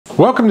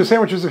Welcome to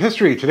Sandwiches of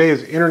History. Today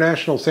is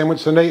International Sandwich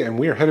Sunday and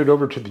we are headed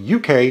over to the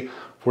UK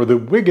for the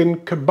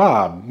Wigan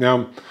Kebab.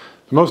 Now,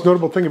 the most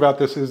notable thing about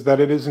this is that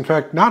it is in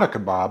fact not a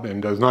kebab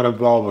and does not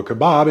involve a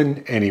kebab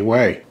in any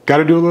way.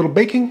 Gotta do a little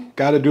baking,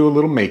 gotta do a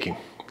little making.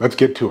 Let's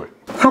get to it.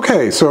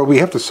 Okay, so we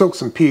have to soak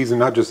some peas, and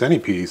not just any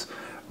peas,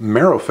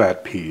 marrow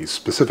fat peas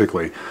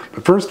specifically.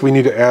 But first we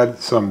need to add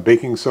some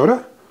baking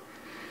soda,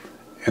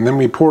 and then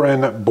we pour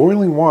in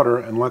boiling water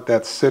and let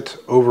that sit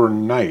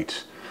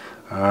overnight.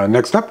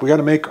 Next up, we got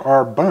to make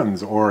our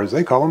buns, or as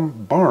they call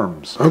them,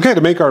 barms. Okay,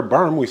 to make our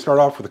barm, we start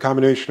off with a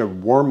combination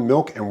of warm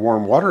milk and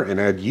warm water and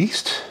add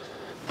yeast.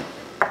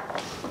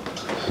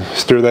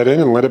 Stir that in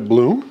and let it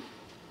bloom.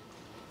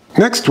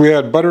 Next, we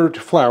add butter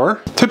to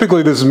flour.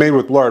 Typically, this is made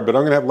with lard, but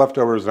I'm going to have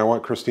leftovers and I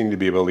want Christine to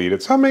be able to eat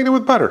it, so I'm making it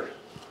with butter.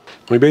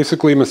 We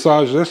basically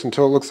massage this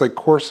until it looks like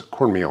coarse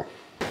cornmeal.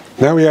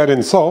 Now we add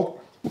in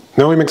salt.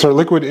 Now we mix our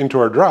liquid into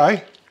our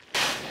dry.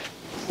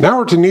 Now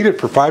we're to knead it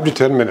for 5 to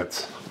 10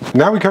 minutes.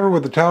 Now we cover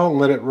with a towel and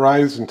let it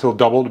rise until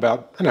doubled,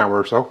 about an hour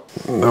or so.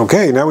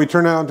 Okay, now we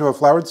turn it onto a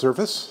floured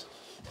surface.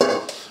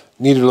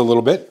 Knead it a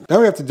little bit. Now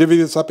we have to divvy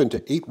this up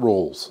into 8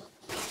 rolls.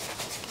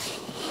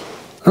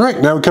 All right,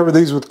 now we cover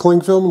these with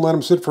cling film and let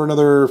them sit for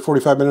another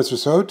 45 minutes or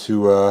so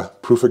to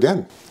proof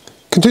again.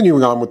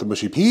 Continuing on with the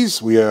mushy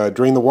peas, we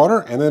drain the water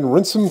and then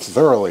rinse them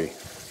thoroughly.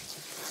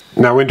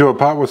 Now into a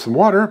pot with some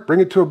water, bring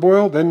it to a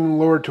boil, then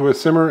lower it to a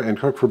simmer and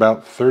cook for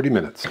about 30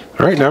 minutes.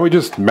 All right, now we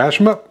just mash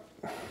them up.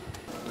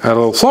 Add a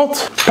little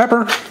salt,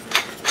 pepper.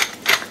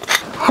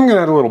 I'm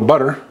gonna add a little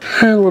butter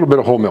and a little bit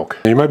of whole milk.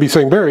 And you might be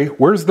saying, Barry,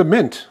 where's the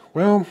mint?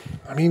 Well,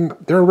 I mean,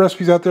 there are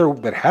recipes out there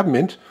that have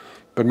mint,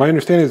 but my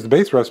understanding is the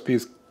base recipe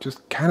is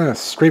just kind of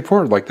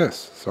straightforward like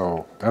this.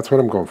 So that's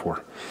what I'm going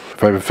for.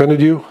 If I've offended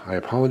you, I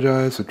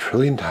apologize a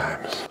trillion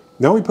times.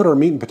 Now we put our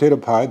meat and potato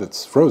pie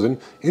that's frozen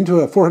into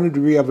a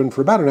 400-degree oven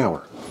for about an hour.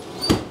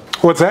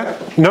 What's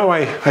that? No,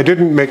 I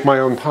didn't make my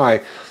own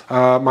pie.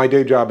 My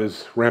day job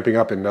is ramping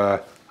up and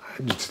I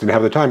just didn't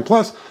have the time.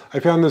 Plus, I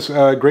found this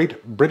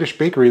great British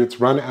bakery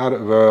that's run out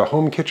of a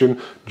home kitchen,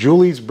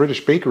 Julie's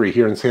British Bakery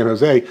here in San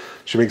Jose.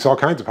 She makes all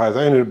kinds of pies.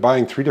 I ended up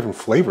buying 3 different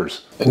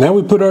flavors. And now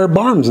we put our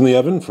barms in the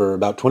oven for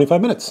about 25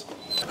 minutes.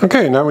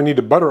 Okay, now we need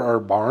to butter our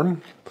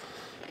barm.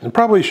 It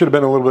probably should have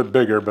been a little bit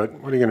bigger, but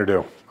what are you gonna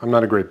do? I'm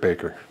not a great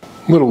baker.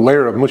 A little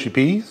layer of mushy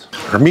peas,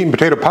 or meat and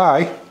potato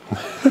pie,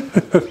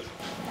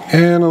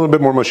 and a little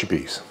bit more mushy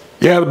peas.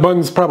 Yeah, the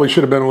buns probably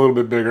should have been a little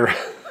bit bigger.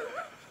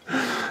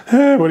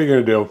 What are you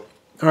gonna do?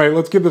 All right,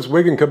 let's give this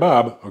Wigan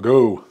Kebab a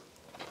go.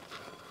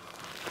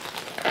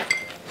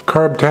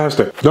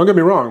 Carb-tastic. Don't get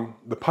me wrong,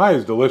 the pie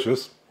is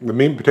delicious. The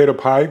meat and potato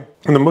pie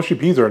and the mushy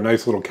peas are a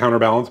nice little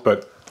counterbalance,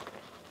 but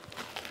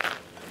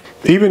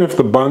even if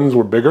the buns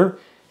were bigger,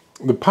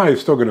 the pie is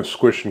still gonna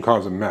squish and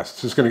cause a mess.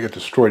 It's just gonna get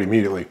destroyed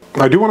immediately.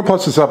 I do wanna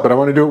plus this up, but I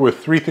wanna do it with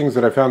 3 things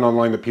that I found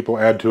online that people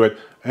add to it,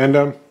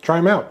 and try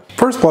them out.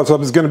 First plus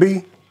up is gonna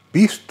be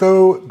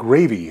Bisto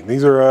gravy.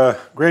 These are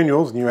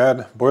granules, and you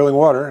add boiling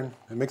water, and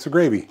it makes a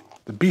gravy.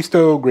 The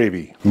Bisto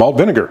gravy. Malt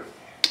vinegar.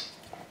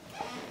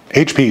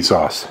 HP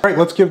sauce. All right,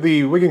 let's give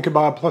the Wigan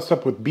Kebab plus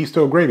up with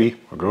Bisto gravy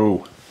a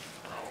go.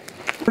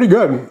 Pretty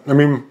good. I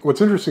mean,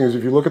 what's interesting is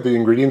if you look at the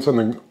ingredients on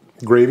the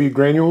gravy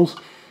granules,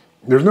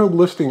 there's no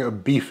listing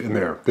of beef in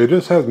there. They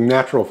just have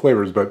natural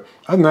flavors, but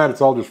other than that,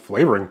 it's all just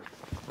flavoring.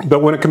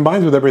 But when it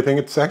combines with everything,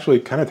 it's actually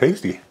kind of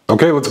tasty.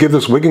 Okay, let's give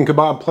this Wigan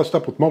Kebab plus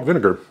up with malt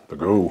vinegar a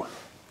go.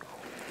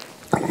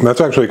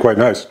 That's actually quite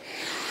nice.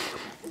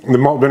 The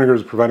malt vinegar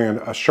is providing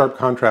a sharp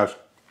contrast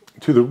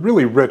to the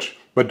really rich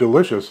but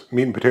delicious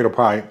meat and potato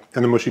pie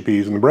and the mushy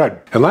peas and the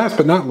bread. And last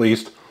but not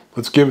least,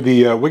 let's give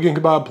the Wigan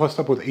Kebab plus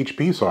up with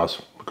HP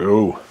sauce a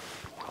go.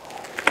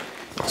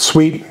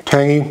 Sweet,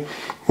 tangy, a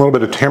little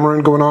bit of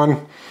tamarind going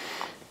on.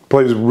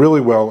 Plays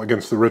really well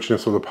against the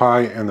richness of the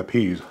pie and the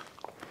peas.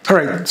 All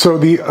right, so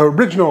the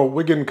original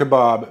Wigan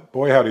Kebab,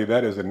 boy howdy,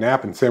 that is a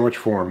nap in sandwich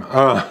form.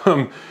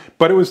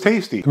 But it was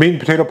tasty. The meat and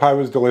potato pie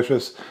was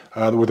delicious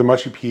with the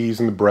mushy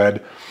peas and the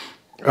bread.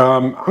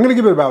 I'm gonna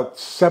give it about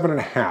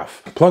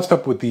 7.5. Plus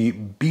up with the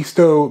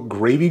Bisto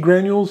gravy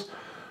granules,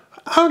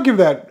 I'll give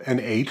that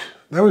an 8.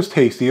 That was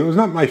tasty. It was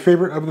not my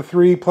favorite of the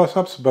 3 plus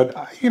ups, but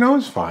you know,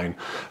 it's fine.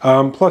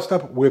 Plus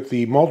up with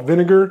the malt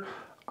vinegar,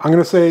 I'm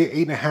gonna say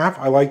 8.5.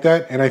 I like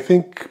that, and I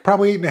think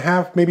probably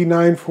 8.5, maybe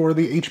 9 for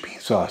the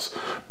HP sauce.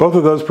 Both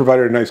of those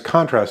provided a nice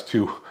contrast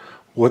to,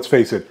 let's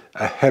face it,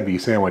 a heavy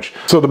sandwich.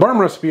 So the barm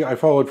recipe I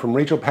followed from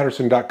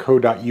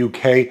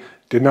rachelpatterson.co.uk.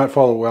 Did not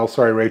follow well,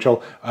 sorry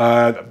Rachel.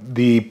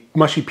 The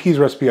mushy peas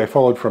recipe I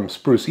followed from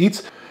Spruce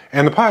Eats.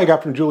 And the pie I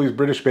got from Julie's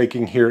British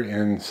Baking here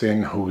in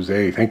San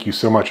Jose. Thank you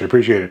so much, I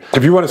appreciate it.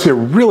 If you want to see a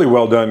really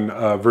well done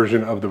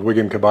version of the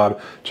Wigan Kebab,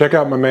 check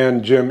out my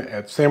man Jim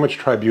at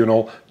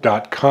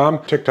sandwichtribunal.com,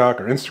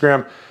 TikTok or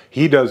Instagram.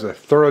 He does a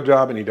thorough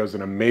job and he does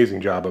an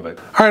amazing job of it.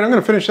 All right, I'm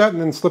gonna finish that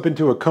and then slip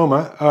into a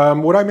coma.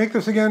 Would I make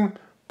this again?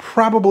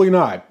 Probably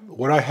not.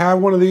 Would I have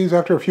one of these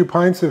after a few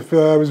pints if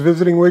I was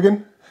visiting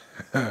Wigan?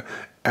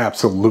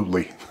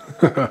 Absolutely.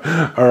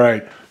 All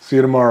right, see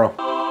you tomorrow.